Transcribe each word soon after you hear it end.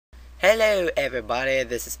Hello everybody,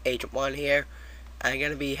 this is Agent 1 here. I'm going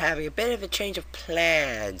to be having a bit of a change of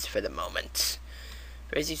plans for the moment.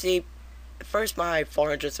 As you see, first my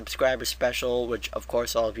 400 subscriber special, which of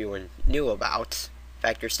course all of you knew about. In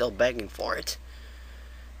fact, you're still begging for it.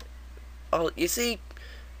 Oh, you see,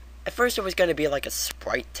 at first it was going to be like a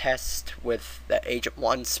sprite test with the Agent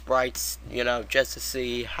 1 sprites, you know, just to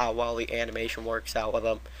see how well the animation works out with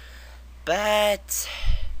them. But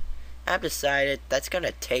I've decided that's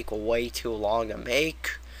gonna take way too long to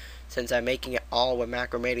make, since I'm making it all with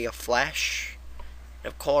Macromedia Flash.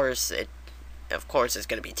 Of course, it's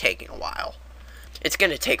gonna be taking a while. It's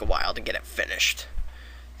gonna take a while to get it finished.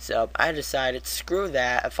 So I decided, screw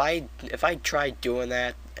that. If I try doing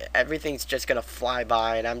that, everything's just gonna fly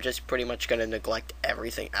by, and I'm just pretty much gonna neglect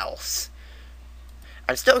everything else.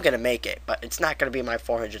 I'm still gonna make it, but it's not gonna be my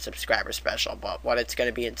 400 subscriber special. But what it's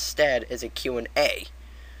gonna be instead is a Q&A.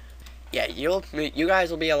 Yeah, you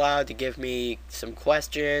guys will be allowed to give me some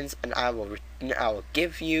questions, and I will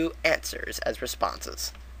give you answers as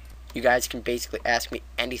responses. You guys can basically ask me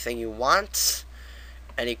anything you want,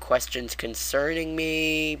 any questions concerning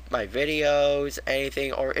me, my videos,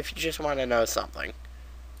 anything, or if you just want to know something.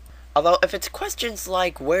 Although, if it's questions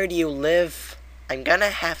like, where do you live, I'm gonna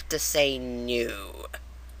have to say no.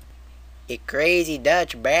 You crazy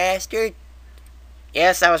Dutch bastard.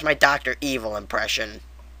 Yes, that was my Dr. Evil impression.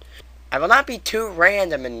 I will not be too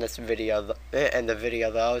random in this video,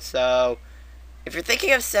 though. So, if you're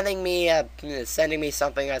thinking of sending me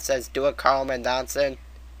something that says "Do a Carl Mendonson,"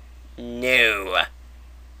 no.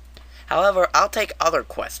 However, I'll take other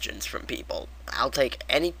questions from people. I'll take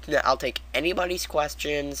anybody's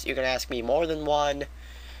questions. You can ask me more than one.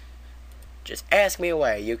 Just ask me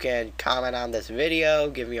away. You can comment on this video,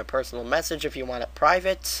 give me a personal message if you want it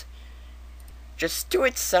private. Just do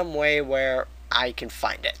it some way where I can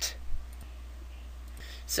find it.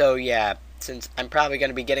 So yeah, since I'm probably going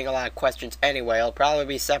to be getting a lot of questions anyway, I'll probably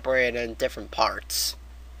be separated in different parts.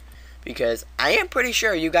 Because I am pretty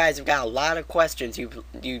sure you guys have got a lot of questions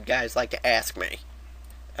you guys like to ask me.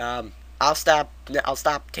 I'll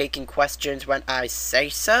stop taking questions when I say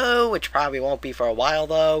so, which probably won't be for a while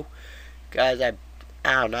though. Because I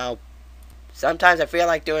don't know. Sometimes I feel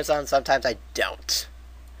like doing something, sometimes I don't.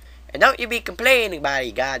 And don't you be complaining about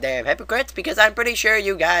it, goddamn hypocrites, because I'm pretty sure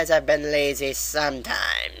you guys have been lazy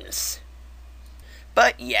sometimes.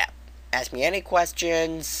 But yeah, ask me any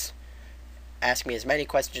questions. Ask me as many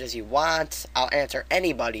questions as you want. I'll answer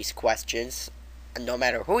anybody's questions. And no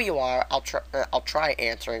matter who you are, I'll try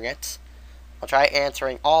answering it. I'll try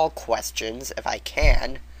answering all questions if I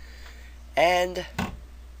can. And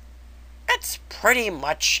that's pretty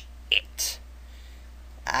much it.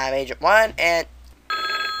 I'm Agent 1, and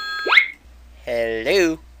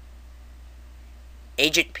hello?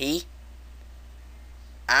 Agent P?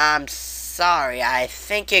 I'm sorry, I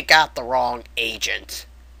think you got the wrong agent.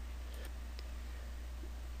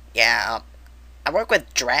 Yeah, I work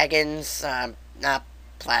with dragons, not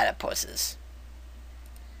platypuses.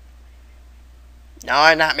 No,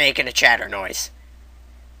 I'm not making a chatter noise.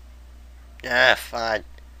 Fine.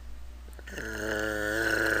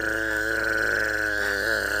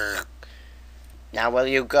 Now will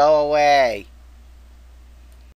you go away?